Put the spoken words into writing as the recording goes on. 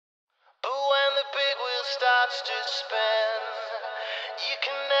starts to spin. You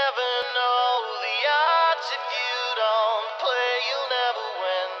can never know the odds. If you don't play, you'll never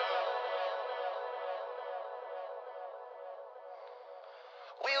win.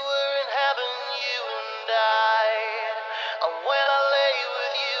 We were in heaven, you and I, and when I lay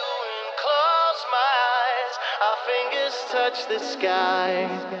with you and close my eyes, our fingers touch the sky.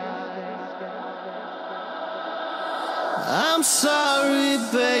 I'm sorry,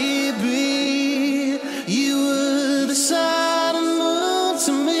 baby, you were the sun and moon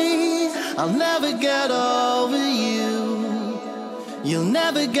to me. I'll never get over you, you'll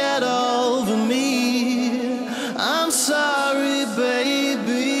never get over me. I'm sorry,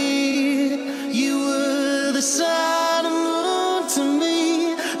 baby, you were the sun and moon to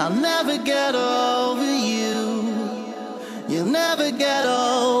me. I'll never get over you, you'll never get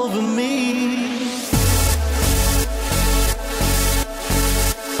over me.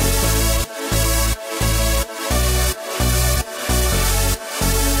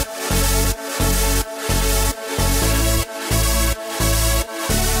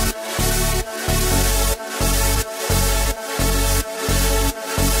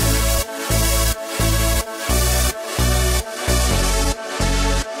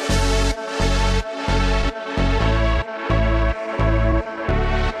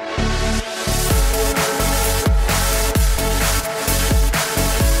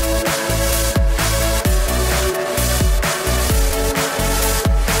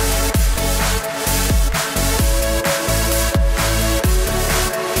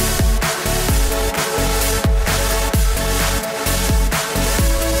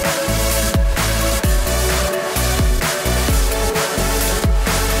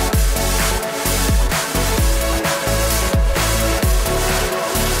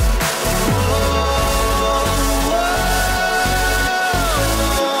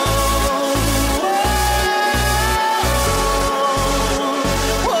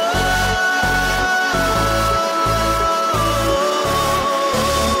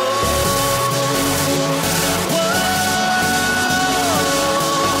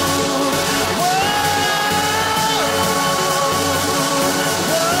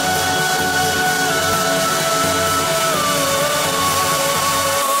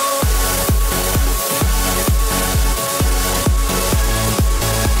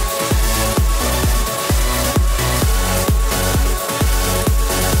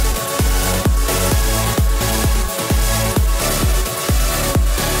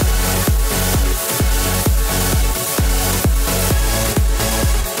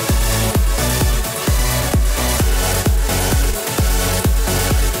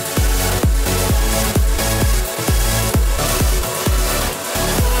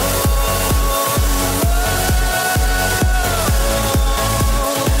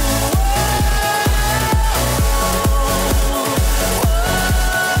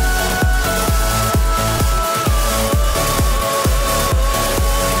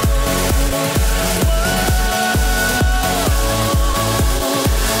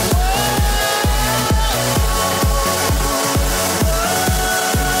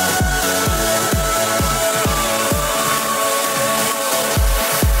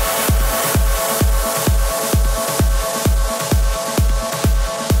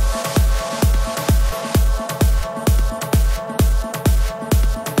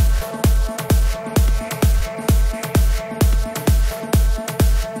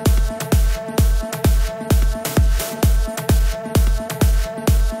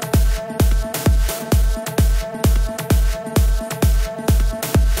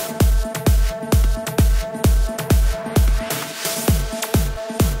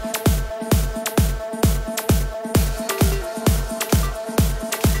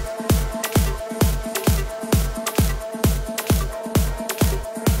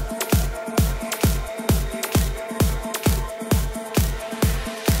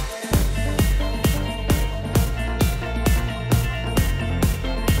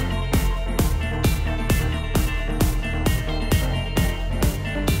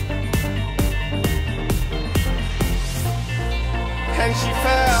 And she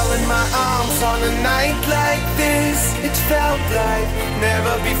fell in my arms on a night like this. It felt like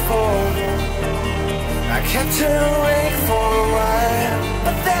never before. I kept her awake for a while,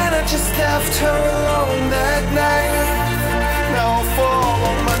 but then I just left her alone that night. Now I fall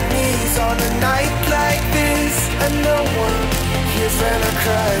on my knees on a night like this, and no one hears when I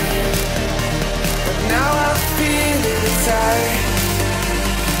cry. But now I feel it inside.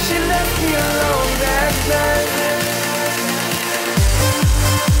 She left me alone that night.